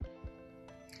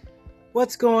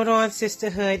What's going on,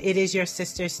 sisterhood? It is your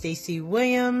sister, Stacy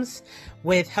Williams,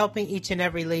 with Helping Each and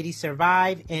Every Lady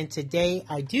Survive. And today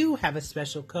I do have a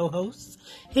special co-host.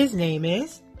 His name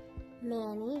is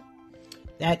Manny.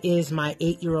 That is my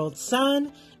 8-year-old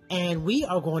son. And we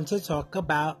are going to talk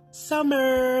about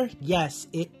summer. Yes,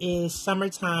 it is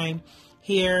summertime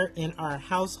here in our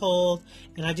household.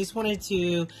 And I just wanted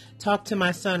to talk to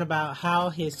my son about how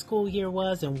his school year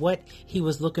was and what he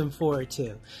was looking forward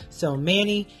to. So,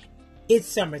 Manny, it's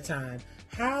summertime.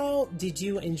 How did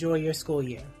you enjoy your school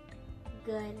year?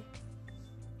 Good.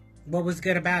 What was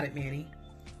good about it, Manny?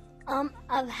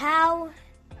 Of how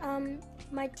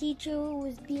my teacher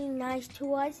was being nice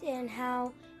to us and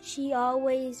how she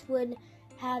always would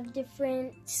have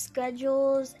different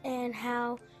schedules and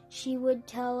how she would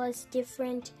tell us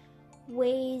different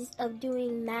ways of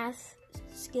doing math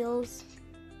skills.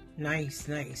 Nice,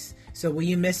 nice. So will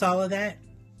you miss all of that?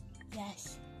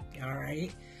 Yes. All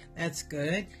right. That's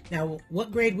good. Now,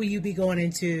 what grade will you be going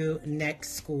into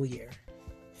next school year?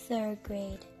 3rd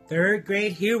grade. 3rd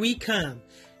grade, here we come.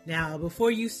 Now,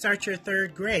 before you start your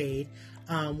 3rd grade,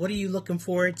 what are you looking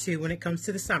forward to when it comes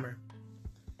to the summer?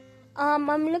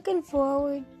 I'm looking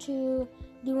forward to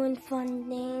doing fun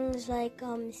things like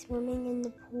swimming in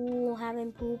the pool,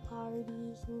 having pool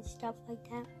parties and stuff like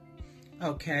that.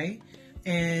 Okay.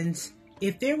 And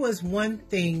if there was one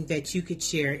thing that you could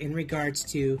share in regards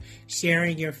to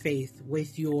sharing your faith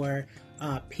with your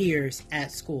peers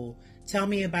at school, tell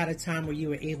me about a time where you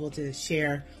were able to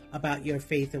share about your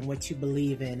faith and what you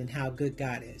believe in and how good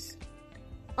God is.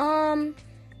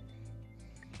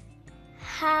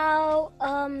 How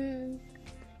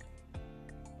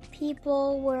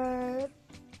people were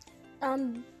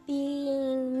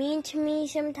being mean to me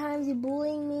sometimes,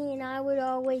 bullying me, and I would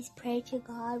always pray to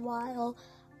God while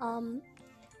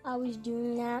I was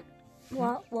doing that.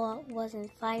 Well, it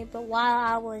wasn't fighting, but while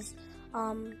I was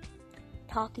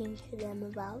talking to them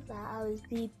about that,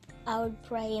 I would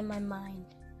pray in my mind.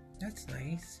 That's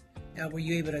nice. Now, were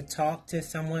you able to talk to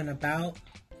someone about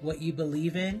what you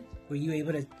believe in? Were you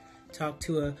able to talk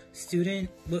to a student?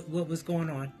 What was going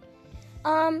on?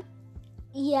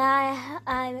 Yeah,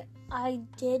 I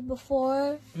did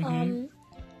before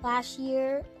last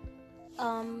year.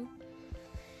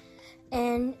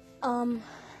 And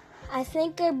I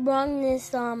think I brought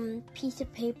this piece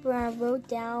of paper and I wrote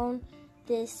down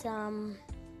this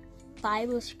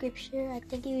Bible scripture. I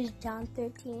think it was John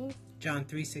 13. John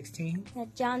 3:16? Yeah,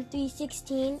 John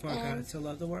 3:16. For God so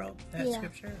loved the world, that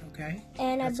scripture? Okay.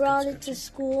 And that's I brought it to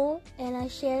school and I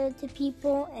shared it to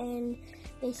people and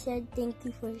they said thank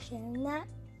you for sharing that.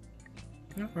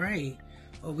 All right.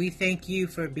 Well, we thank you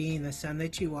for being the son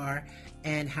that you are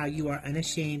and how you are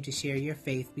unashamed to share your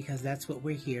faith, because that's what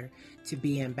we're here to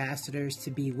be, ambassadors, to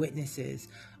be witnesses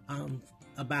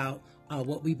about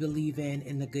what we believe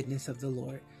in the goodness of the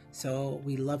Lord. So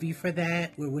we love you for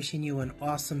that. We're wishing you an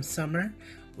awesome summer.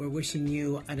 We're wishing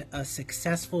you a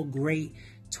successful, great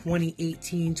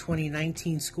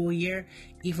 2018-2019 school year.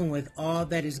 Even with all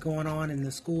that is going on in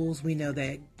the schools, we know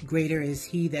that greater is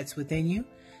He that's within you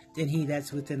than he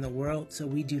that's within the world. So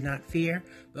we do not fear,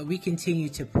 but we continue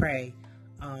to pray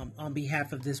on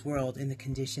behalf of this world in the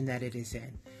condition that it is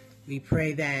in. We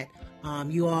pray that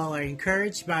you all are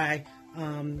encouraged by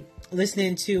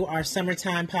listening to our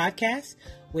summertime podcast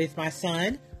with my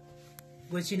son.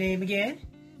 What's your name again?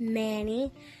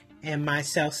 Manny. And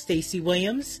myself, Stacy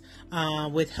Williams,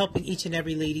 with Helping Each and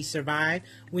Every Lady Survive.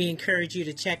 We encourage you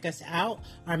to check us out,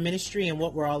 our ministry, and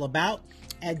what we're all about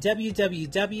at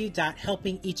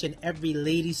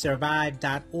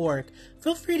www.helpingeachandeveryladysurvive.org.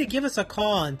 Feel free to give us a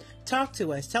call and talk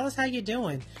to us. Tell us how you're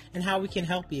doing and how we can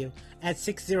help you at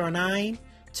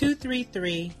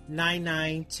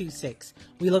 609-233-9926.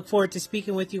 We look forward to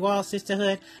speaking with you all,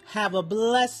 sisterhood. Have a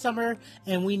blessed summer,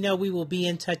 and we know we will be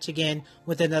in touch again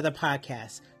with another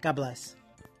podcast. God bless.